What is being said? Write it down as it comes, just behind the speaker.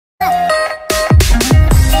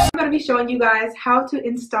going to be showing you guys how to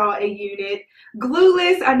install a unit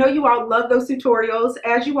glueless. I know you all love those tutorials.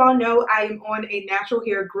 As you all know, I am on a natural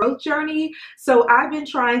hair growth journey, so I've been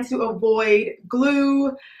trying to avoid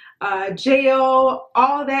glue, gel,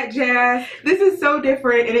 all that jazz. This is so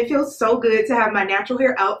different and it feels so good to have my natural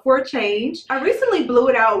hair out for a change. I recently blew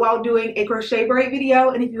it out while doing a crochet braid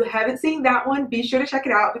video, and if you haven't seen that one, be sure to check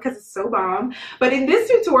it out because it's so bomb. But in this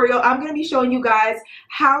tutorial, I'm going to be showing you guys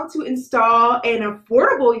how to install an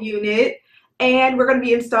affordable unit, and we're going to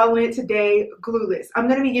be installing it today glueless. I'm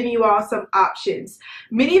going to be giving you all some options.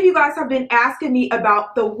 Many of you guys have been asking me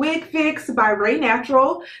about the Wig Fix by Ray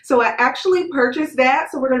Natural, so I actually purchased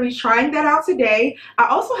that, so we're going to be trying that out today. I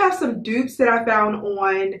also have some dupes that I found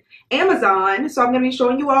on Amazon, so I'm going to be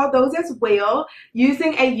showing you all those as well,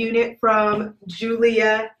 using a unit from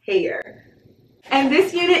GLUELESS Hair. And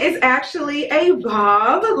this unit is actually a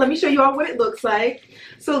bob. Let me show you all what it looks like.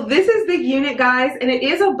 So this is the unit, guys, and it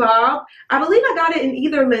is a bob. I believe I got it in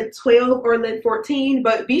either length 12 or length 14,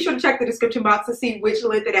 but be sure to check the description box to see which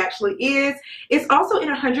length it actually is. It's also in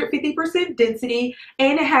 150% density,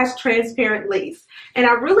 and it has transparent lace. And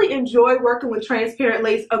I really enjoy working with transparent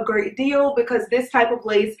lace a great deal because this type of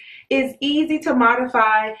lace is easy to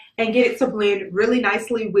modify and get it to blend really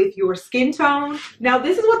nicely with your skin tone. Now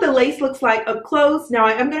this is what the lace looks like up close. Now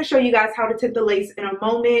I am going to show you guys how to tint the lace in a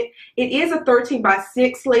moment. It is a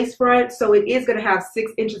 13x6 lace front, so it is going to have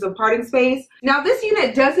 6 inches of parting space. Now this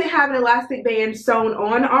unit doesn't have an elastic band sewn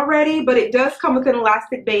on already, but it does come with an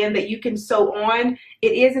elastic band that you can sew on.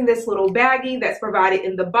 It is in this little baggie that's provided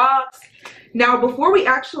in the box. Now, before we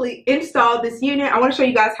actually install this unit, I want to show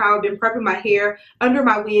you guys how I've been prepping my hair under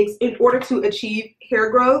my wigs in order to achieve hair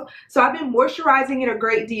growth. So I've been moisturizing it a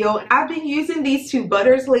great deal. I've been using these two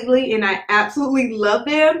butters lately and I absolutely love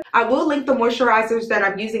them. I will link the moisturizers that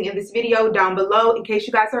I'm using in this video down below in case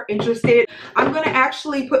you guys are interested. I'm going to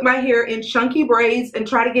actually put my hair in chunky braids and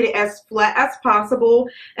try to get it as flat as possible.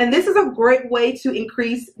 And this is a great way to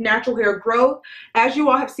increase natural hair growth. As you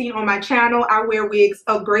all have seen on my channel, I wear wigs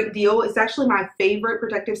a great deal. It's actually my favorite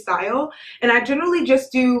protective style, and I generally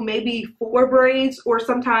just do maybe 4 braids or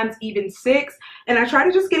sometimes even 6, and I try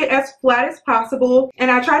to just get it as flat as possible, and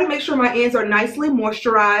I try to make sure my ends are nicely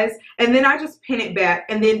moisturized, and then I just pin it back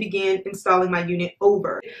and then begin installing my unit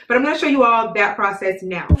over. But I'm going to show you all that process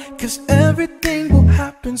now. Cause everything will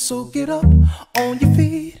happen, so get up on your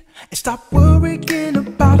feet and stop worrying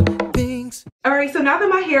about things. Alright, so now that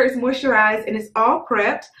my hair is moisturized and it's all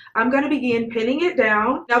prepped, I'm going to begin pinning it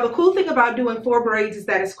down. Now the cool thing about doing 4 braids is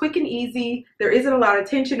that it's quick and easy. There isn't a lot of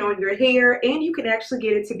tension on your hair, and you can actually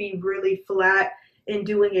get it to be really flat in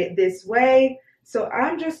doing it this way. So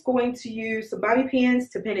I'm just going to use some bobby pins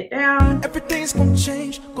to pin it down. Everything's gonna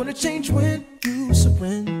change when you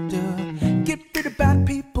surrender. Get rid of bad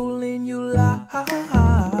people in your life.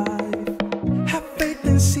 Have faith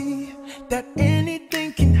and see that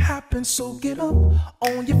anything can happen, so get up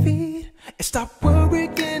on your feet and stop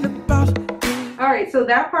worrying about things. Alright, so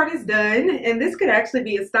that part is done, and this could actually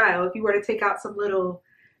be a style if you were to take out some little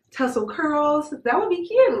tussle curls. That would be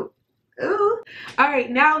cute. Ooh.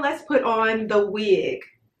 Alright, now let's put on the wig.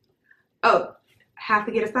 Oh, have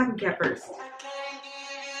to get a stocking cap first.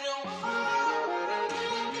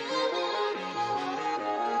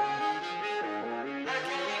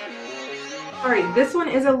 Alright, this one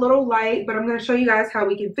is a little light, but I'm going to show you guys how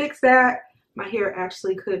we can fix that. My hair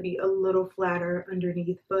actually could be a little flatter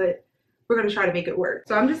underneath, but we're going to try to make it work.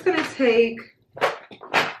 So I'm just going to take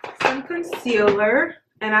some concealer.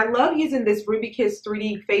 And I love using this Ruby Kiss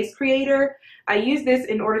 3D face creator. I use this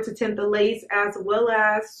in order to tint the lace as well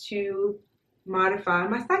as to modify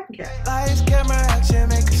my stocking cap.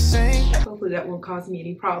 Hopefully that won't cause me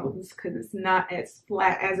any problems because it's not as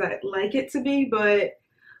flat as I'd like it to be, but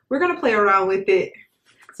we're gonna play around with it.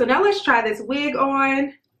 So now let's try this wig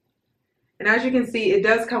on. And as you can see, it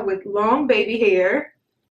does come with long baby hair.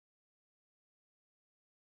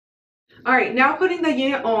 Alright, now putting the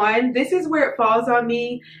unit on, this is where it falls on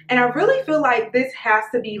me, and I really feel like this has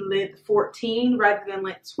to be length 14 rather than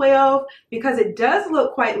length 12 because it does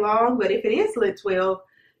look quite long, but if it is length 12,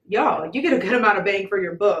 y'all, you get a good amount of bang for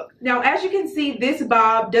your buck. Now, as you can see, this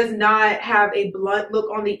bob does not have a blunt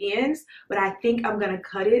look on the ends, but I think I'm going to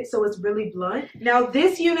cut it so it's really blunt. Now,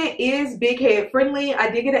 this unit is big head friendly. I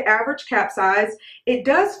did get an average cap size. It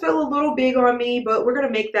does feel a little big on me, but we're going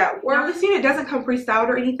to make that work. Now, this unit doesn't come pre-styled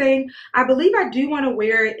or anything. I believe I do want to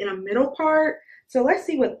wear it in a middle part, so let's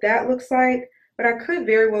see what that looks like, but I could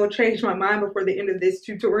very well change my mind before the end of this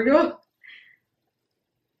tutorial.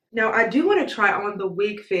 Now, I do want to try on the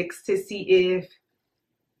Wig Fix to see if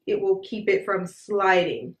it will keep it from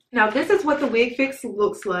sliding. Now, this is what the Wig Fix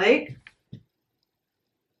looks like.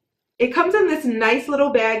 It comes in this nice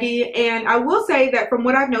little baggie, and I will say that from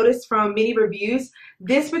what I've noticed from many reviews,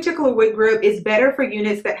 this particular wig grip is better for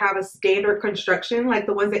units that have a standard construction, like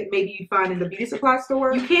the ones that maybe you find in the beauty supply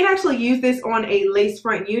store. You can actually use this on a lace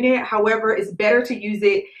front unit. However, it's better to use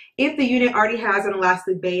it if the unit already has an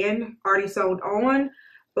elastic band already sewn on.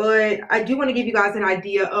 But I do want to give you guys an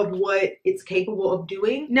idea of what it's capable of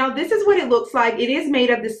doing. Now, this is what it looks like. It is made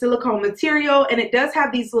of the silicone material, and it does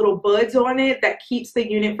have these little buds on it that keeps the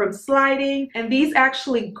unit from sliding. And these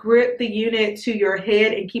actually grip the unit to your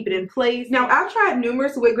head and keep it in place. Now, I've tried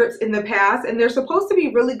numerous wig grips in the past, and they're supposed to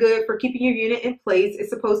be really good for keeping your unit in place.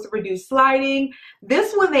 It's supposed to reduce sliding.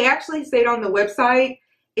 This one, they actually state on the website,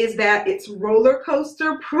 is that it's roller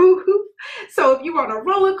coaster proof. So if you're on a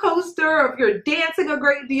roller coaster, or if you're dancing a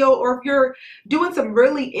great deal, or if you're doing some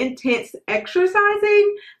really intense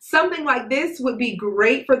exercising, something like this would be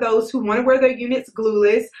great for those who want to wear their units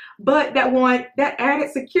glueless, but that want that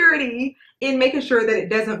added security in making sure that it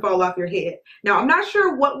doesn't fall off your head. Now, I'm not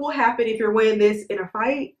sure what will happen if you're wearing this in a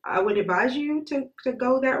fight. I would advise you to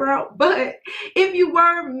go that route, but if you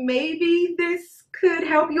were, maybe this could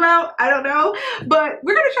help you out. I don't know, but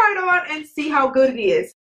we're gonna try it on and see how good it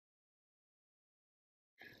is.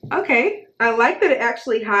 Okay, I like that it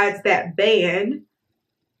actually hides that band,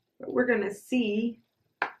 but we're gonna see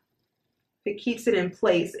if it keeps it in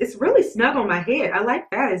place. It's really snug on my head. I like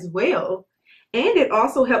that as well. And it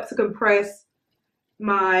also helps to compress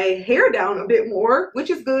my hair down a bit more, which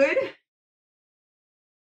is good.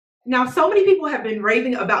 Now, so many people have been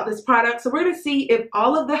raving about this product, so we're gonna see if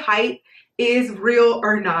all of the hype is real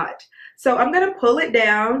or not. So I'm gonna pull it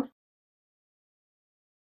down.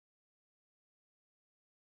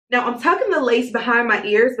 Now I'm tucking the lace behind my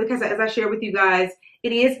ears because, as I shared with you guys,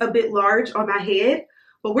 it is a bit large on my head.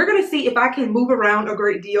 But we're gonna see if I can move around a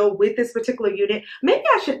great deal with this particular unit. Maybe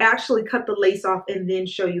I should actually cut the lace off and then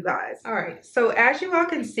show you guys. All right, so as you all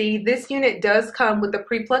can see, this unit does come with a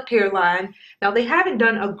pre-plucked hairline. Now, they haven't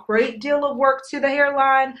done a great deal of work to the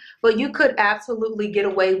hairline, but you could absolutely get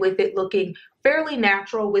away with it looking fairly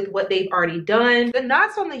natural with what they've already done. The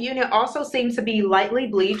knots on the unit also seem to be lightly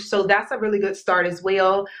bleached, so that's a really good start as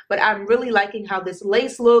well. But I'm really liking how this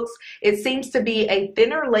lace looks. It seems to be a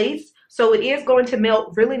thinner lace, so it is going to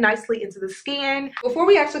melt really nicely into the skin. Before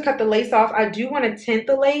we actually cut the lace off, I do want to tint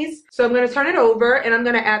the lace. So I'm going to turn it over, and I'm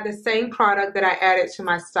going to add the same product that I added to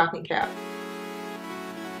my stocking cap.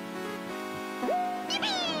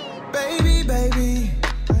 Baby, baby,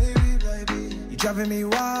 you driving me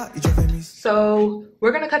wild, you driving me. So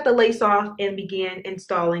we're going to cut the lace off and begin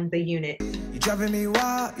installing the unit. You driving me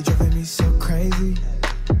wild, you driving me so crazy.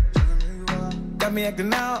 Got me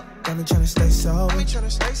acting out, got me trying to stay sober.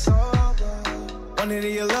 Wanted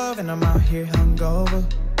your love and I'm out here hungover.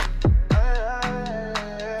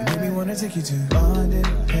 You made me wanna take you to London,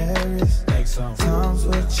 Paris. Times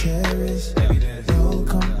were cherished. No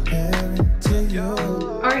comparing to you.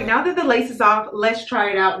 All right, now that the lace is off, let's try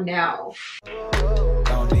it out now.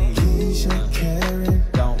 Don't need Keisha, Karen,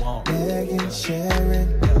 don't want Megan,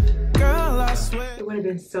 Sharon. Girl, I swear. It would have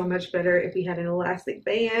been so much better if we had an elastic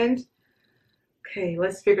band. Okay,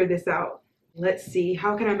 let's figure this out. Let's see,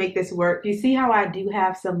 how can I make this work? You see how I do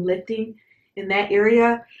have some lifting in that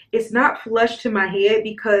area? It's not flush to my head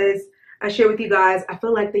because I share with you guys, I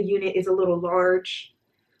feel like the unit is a little large.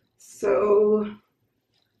 So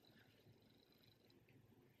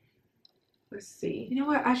let's see. You know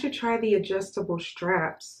what? I should try the adjustable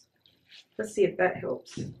straps. Let's see if that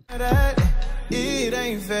helps. It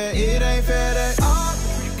ain't fair, it ain't fair.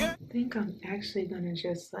 I think I'm actually gonna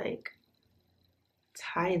just like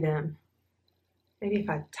tie them. Maybe if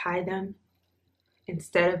I tie them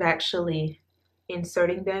instead of actually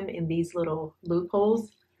inserting them in these little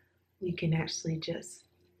loopholes, we can actually just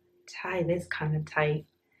tie this kind of tight,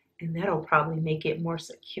 and that'll probably make it more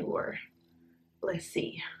secure. Let's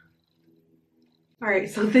see. All right,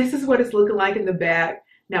 so this is what it's looking like in the back.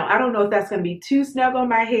 Now, I don't know if that's gonna be too snug on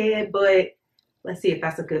my head, but let's see if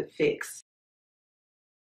that's a good fix.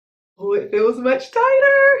 Oh, it feels much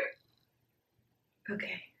tighter.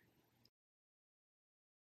 Okay.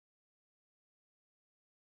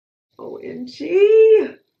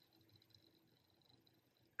 OMG.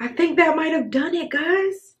 I think that might have done it,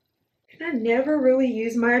 guys. And I never really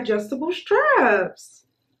use my adjustable straps.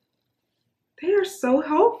 They are so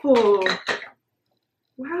helpful.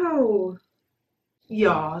 Wow.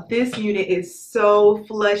 Y'all, this unit is so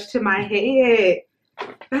flush to my head.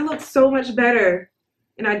 That looks so much better.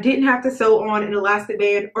 And I didn't have to sew on an elastic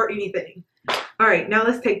band or anything. All right, now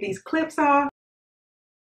let's take these clips off.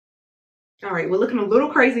 All right, we're looking a little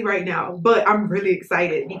crazy right now, but I'm really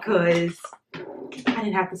excited because I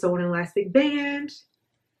didn't have to sew an elastic band.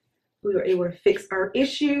 we were able to fix our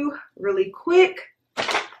issue really quick.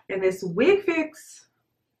 And this wig fix,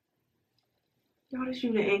 y'all, this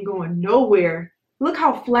unit ain't going nowhere. Look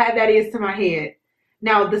how flat that is to my head.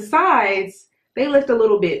 Now the sides, they lift a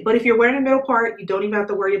little bit, but if you're wearing the middle part, you don't even have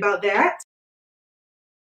to worry about that.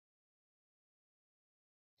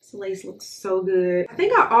 This lace looks so good. I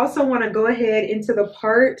think I also want to go ahead into the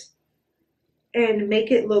part and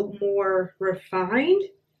make it look more refined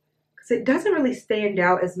because it doesn't really stand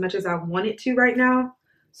out as much as I want it to right now.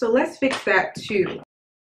 So let's fix that too.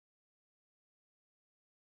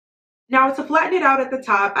 Now to flatten it out at the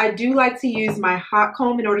top, I do like to use my hot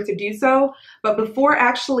comb in order to do so. But before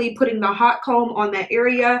actually putting the hot comb on that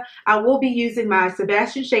area, I will be using my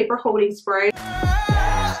Sebastian Shaper holding spray.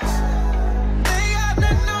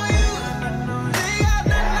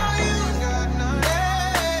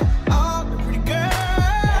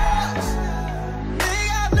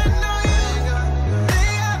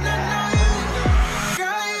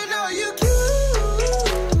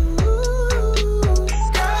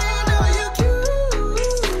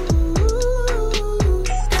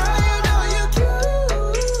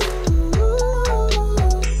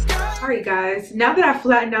 Guys, now that I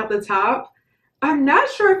flattened out the top, I'm not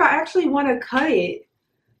sure if I actually want to cut it.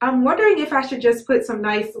 I'm wondering if I should just put some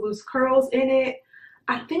nice loose curls in it.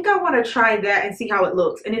 I think I want to try that and see how it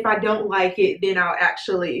looks, and if I don't like it, then I'll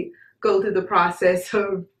actually go through the process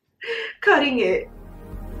of cutting it.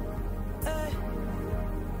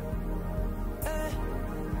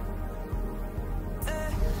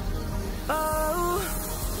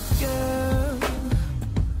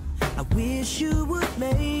 Wish you would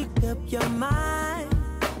make up your mind.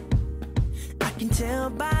 I can tell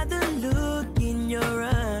by the look in your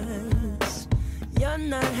eyes. You're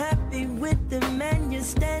not happy with the man you're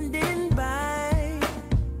standing by.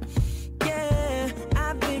 Yeah,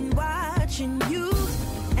 I've been watching you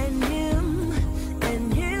and him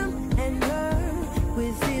and him and her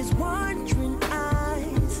with his wandering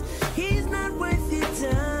eyes. He's not worth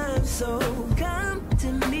your time, so come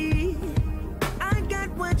to me. I got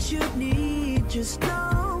what you need, just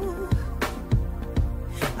know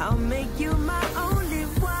I'll make you my only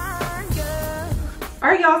one, girl.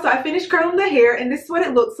 Alright y'all, so I finished curling the hair and this is what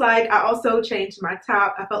it looks like. I also changed my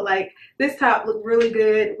top. I felt like this top looked really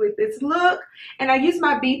good with this look. And I used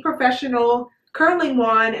my Be Professional curling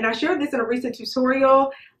wand, and I shared this in a recent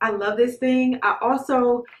tutorial. I love this thing. I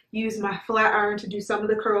also used my flat iron to do some of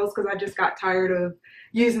the curls because I just got tired of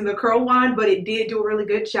using the curl wand, but it did do a really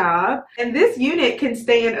good job. And this unit can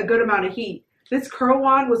stand a good amount of heat. This curl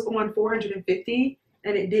wand was on 450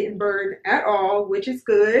 and it didn't burn at all, which is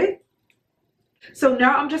good. So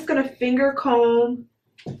now I'm just gonna finger comb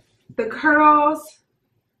the curls.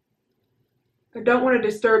 I don't want to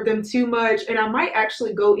disturb them too much, and I might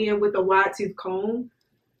actually go in with a wide tooth comb.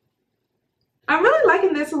 I'm really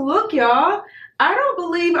liking this look, y'all. I don't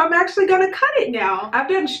believe I'm actually gonna cut it now. I've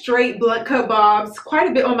done straight blunt cut bobs quite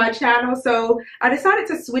a bit on my channel, so I decided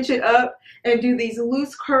to switch it up and do these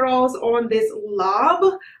loose curls on this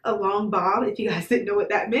lob, a long bob, if you guys didn't know what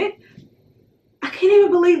that meant. I can't even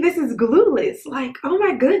believe this is glueless. Like, oh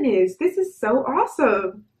my goodness, this is so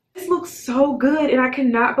awesome. This looks so good, and I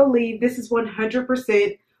cannot believe this is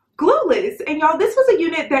 100% glueless. And y'all, this was a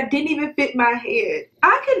unit that didn't even fit my head.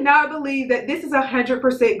 I cannot believe that this is 100%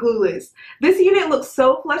 glueless. This unit looks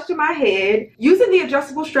so flush to my head. Using the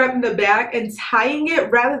adjustable strap in the back and tying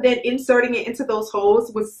it rather than inserting it into those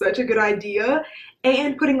holes was such a good idea.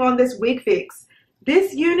 And putting on this wig fix.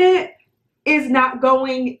 This unit is not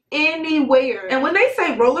going anywhere. And when they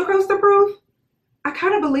say roller coaster proof, I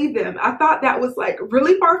kind of believe them. I thought that was like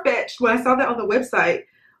really far-fetched when I saw that on the website.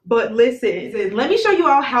 But listen, let me show you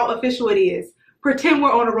all how official it is. Pretend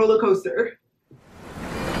we're on a roller coaster.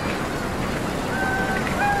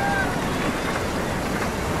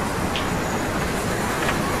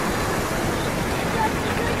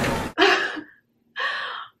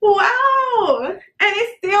 Wow! And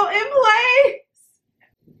it's still in place.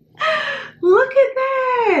 Look at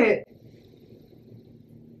that.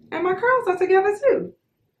 And my curls are together too.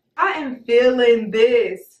 I am feeling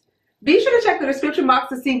this. Be sure to check the description box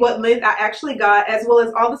to see what length I actually got, as well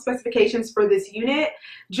as all the specifications for this unit.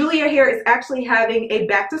 Julia Hair is actually having a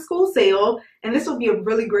back to school sale, and this will be a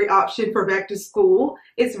really great option for back to school.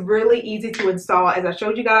 It's really easy to install, as I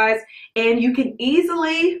showed you guys, and you can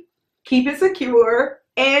easily keep it secure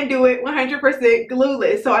and do it 100%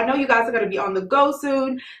 glueless. So I know you guys are going to be on the go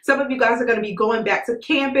soon. Some of you guys are going to be going back to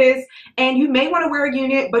campus, and you may want to wear a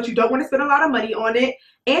unit, but you don't want to spend a lot of money on it,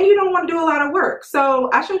 and you don't want to do a lot of work. So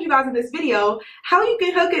I showed you guys in this video how you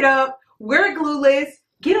can hook it up, wear it glueless,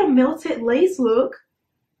 get a melted lace look.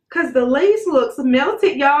 because the lace looks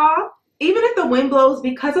melted, y'all. Even if the wind blows,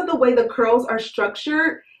 because of the way the curls are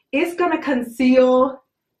structured, it's going to conceal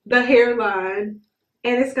the hairline,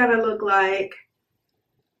 and it's going to look like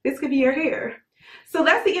this could be your hair. So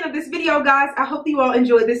that's the end of this video, guys. I hope you all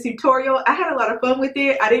enjoyed this tutorial. I had a lot of fun with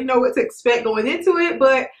it. I didn't know what to expect going into it,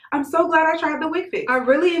 but I'm so glad I tried the wig fix. I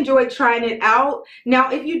really enjoyed trying it out. Now,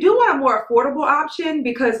 if you do want a more affordable option,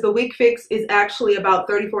 because the wig fix is actually about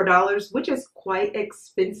 $34, which is quite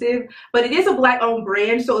expensive, but it is a Black-owned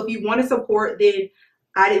brand, so if you want to support, then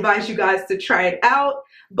I'd advise you guys to try it out.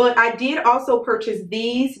 But I did also purchase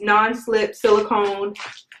these non-slip silicone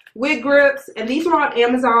wig grips, and these were on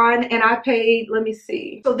Amazon, and I paid, let me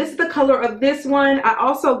see, so this is the color of this one. I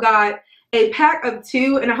also got a pack of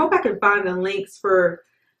 2, and I hope I can find the links for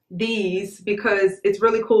these because it's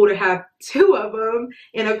really cool to have 2 of them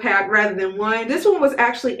in a pack rather than 1. This one was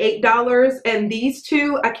actually $8, and these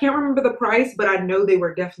 2, I can't remember the price, but I know they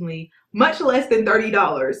were definitely much less than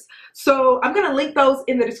 $30. So I'm gonna link those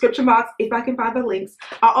in the description box if I can find the links.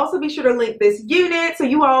 I'll also be sure to link this unit, so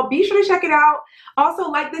you all be sure to check it out. Also,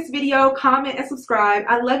 like this video, comment, and subscribe.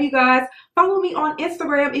 I love you guys. Follow me on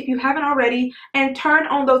Instagram if you haven't already, and turn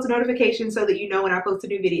on those notifications so that you know when I post a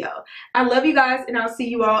new video. I love you guys, and I'll see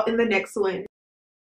you all in the next one.